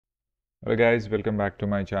Hello guys, welcome back to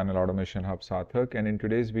my channel Automation Hub Sarthak, and in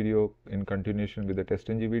today's video, in continuation with the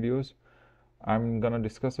testng videos, I'm gonna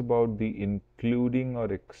discuss about the including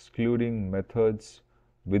or excluding methods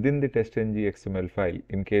within the testng XML file.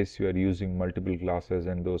 In case you are using multiple classes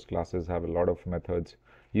and those classes have a lot of methods,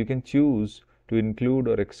 you can choose to include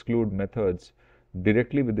or exclude methods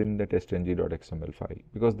directly within the testng.xml file,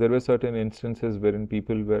 because there were certain instances wherein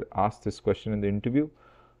people were asked this question in the interview.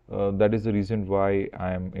 That is the reason why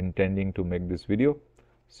I am intending to make this video.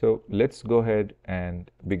 So let's go ahead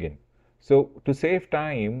and begin. So to save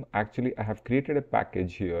time, actually I have created a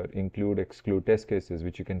package here, include, exclude test cases,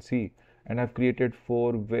 which you can see, and I've created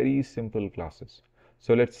 4 very simple classes.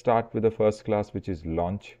 So let's start with the first class, which is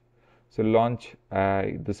launch. So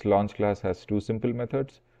this launch class has 2 simple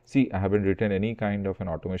methods. See, I haven't written any kind of an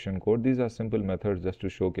automation code. These are simple methods just to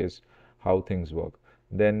showcase how things work.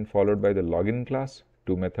 Then followed by the login class,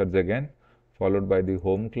 2 methods again, followed by the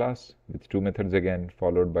home class with 2 methods again,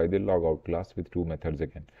 followed by the logout class with 2 methods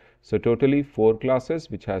again. So totally 4 classes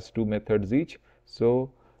which has 2 methods each.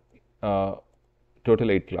 So total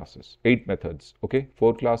 8 classes, 8 methods. Okay,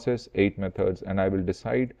 4 classes, 8 methods, and I will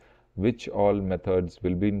decide which all methods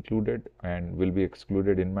will be included and will be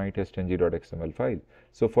excluded in my testng.xml file.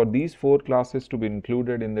 So for these 4 classes to be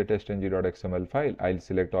included in the testng.xml file, I'll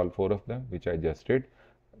select all 4 of them, which I just did.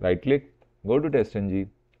 Right click, go to testng,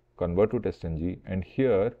 convert to testng, and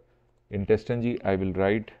here in testng I will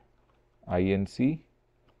write inc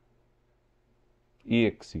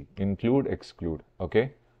exe, include, exclude,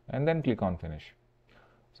 okay, and then click on finish.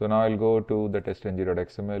 So now I'll go to the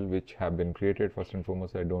testng.xml which have been created. First and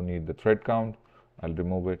foremost, I don't need the thread count, I'll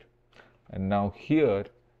remove it. And now here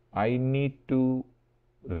I need to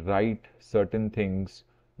write certain things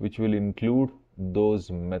which will include those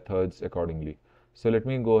methods accordingly. So let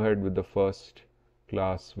me go ahead with the first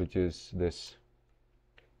class, which is this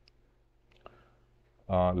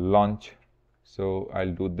launch. So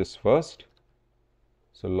I'll do this first.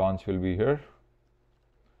 So launch will be here,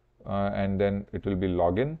 and then it will be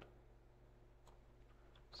login.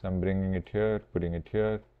 So I'm bringing it here, putting it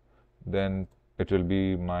here. Then it will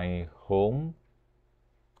be my home,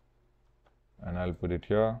 and I'll put it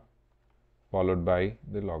here, followed by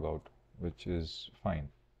the logout, which is fine.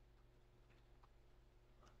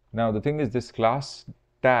 Now the thing is, this class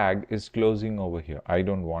tag is closing over here. I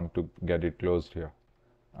don't want to get it closed here.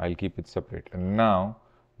 I'll keep it separate. And now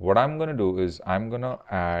what I'm going to do is I'm going to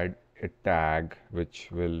add a tag which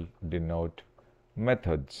will denote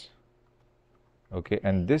methods. Okay,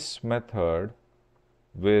 and this method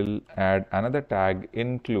will add another tag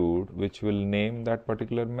include, which will name that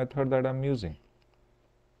particular method that I'm using.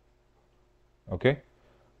 Okay,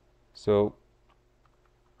 so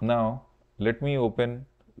now let me open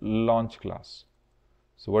launch class.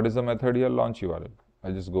 So what is the method here? Launch URL.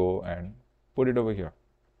 I'll just go and put it over here.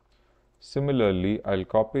 Similarly, I'll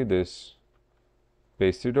copy this,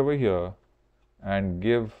 paste it over here, and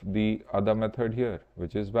give the other method here,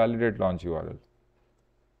 which is validate launch URL.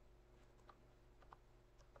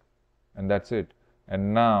 And that's it.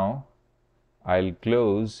 And now I'll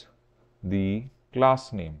close the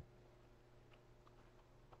class name.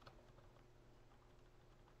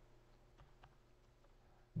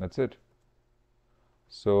 That's it.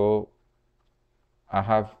 So I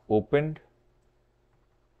have opened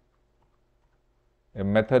a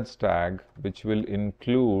methods tag which will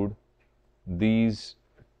include these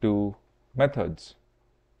 2 methods,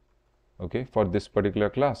 okay, for this particular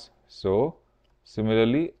class. So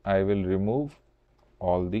similarly, I will remove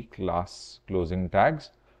all the class closing tags,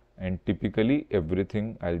 and typically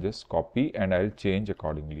everything I'll just copy and I'll change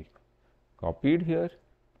accordingly. Copied here,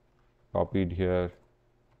 copied here,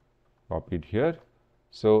 copied here.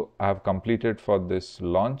 So I have completed for this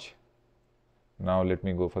launch. Now let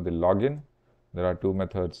me go for the login. There are 2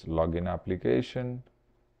 methods, login application,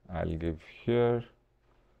 I'll give here.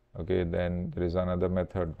 Okay, then there is another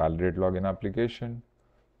method, validate login application.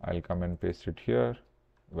 I'll come and paste it here.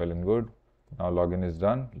 Well and good. Now login is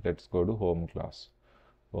done. Let's go to home class.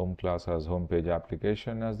 Home class has home page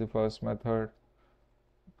application as the first method,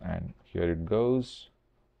 and here it goes.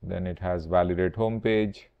 Then it has validate home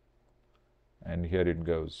page, and here it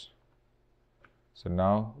goes. So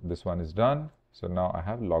now this one is done. So now I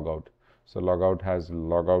have logout. So logout has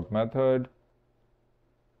logout method,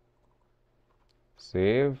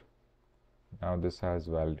 save. Now this has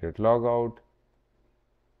validate logout,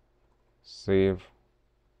 save.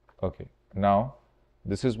 Okay, now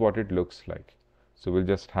this is what it looks like. So we'll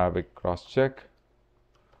just have a cross check.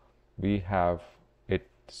 We have a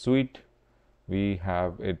suite, we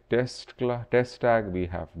have a test tag, we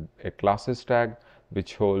have a classes tag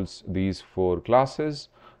which holds these 4 classes,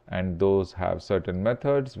 and those have certain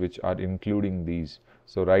methods which are including these.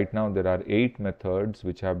 So right now there are 8 methods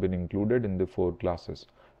which have been included in the 4 classes.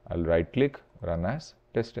 I'll right click, run as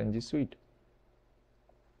testng suite,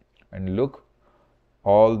 and look,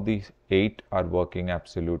 all these 8 are working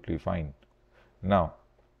absolutely fine. Now,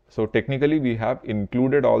 so technically we have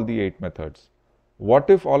included all the 8 methods. What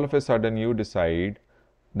if all of a sudden you decide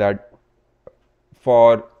that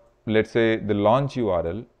for, let's say, the launch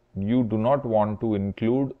URL, you do not want to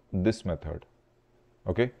include this method,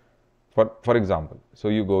 okay? For example, so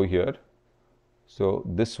you go here, so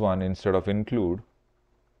this one, instead of include,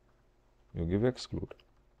 you give exclude.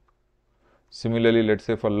 Similarly, let's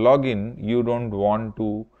say for login, you don't want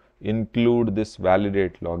to include this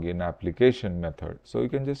validate login application method. So you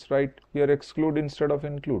can just write here exclude instead of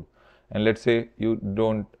include. And let's say you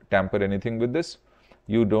don't tamper anything with this,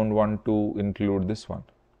 you don't want to include this one.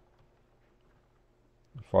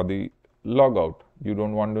 For the logout, you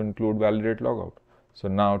don't want to include validate logout. So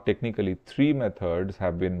now technically 3 methods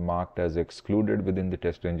have been marked as excluded within the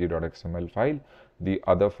testng.xml file. The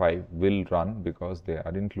other 5 will run because they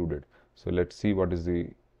are included. So let's see what is the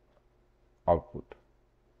output.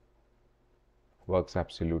 Works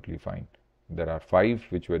absolutely fine. There are 5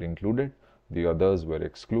 which were included, the others were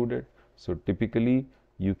excluded. So typically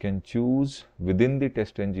you can choose within the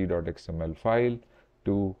testng.xml file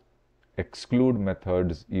to exclude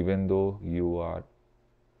methods even though you are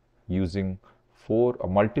using 4 or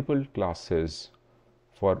multiple classes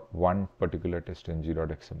for one particular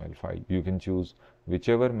testng.xml file. You can choose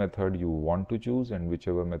whichever method you want to choose and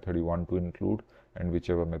whichever method you want to include and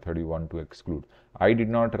whichever method you want to exclude. I did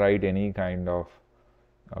not write any kind of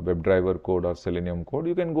WebDriver code or Selenium code.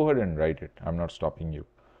 You can go ahead and write it. I'm not stopping you.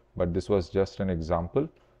 But this was just an example,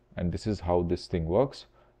 and this is how this thing works.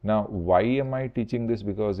 Now, why am I teaching this?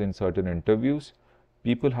 Because in certain interviews,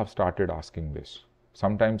 people have started asking this.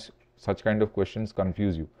 Sometimes such kind of questions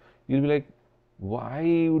confuse you. You'll be like,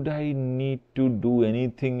 why would I need to do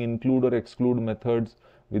anything, include or exclude methods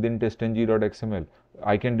within testng.xml?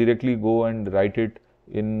 I can directly go and write it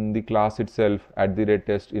in the class itself,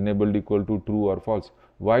 @test enabled equal to true or false.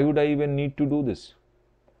 Why would I even need to do this?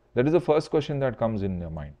 That is the first question that comes in your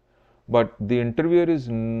mind. But the interviewer is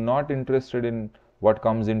not interested in what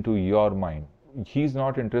comes into your mind. He is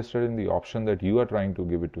not interested in the option that you are trying to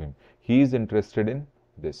give it to him. He is interested in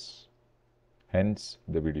this. Hence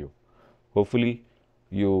the video. Hopefully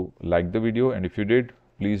you liked the video, and if you did,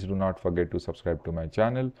 please do not forget to subscribe to my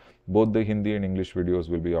channel. Both the Hindi and English videos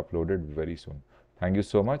will be uploaded very soon. Thank you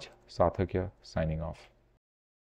so much. Sarthak here, signing off.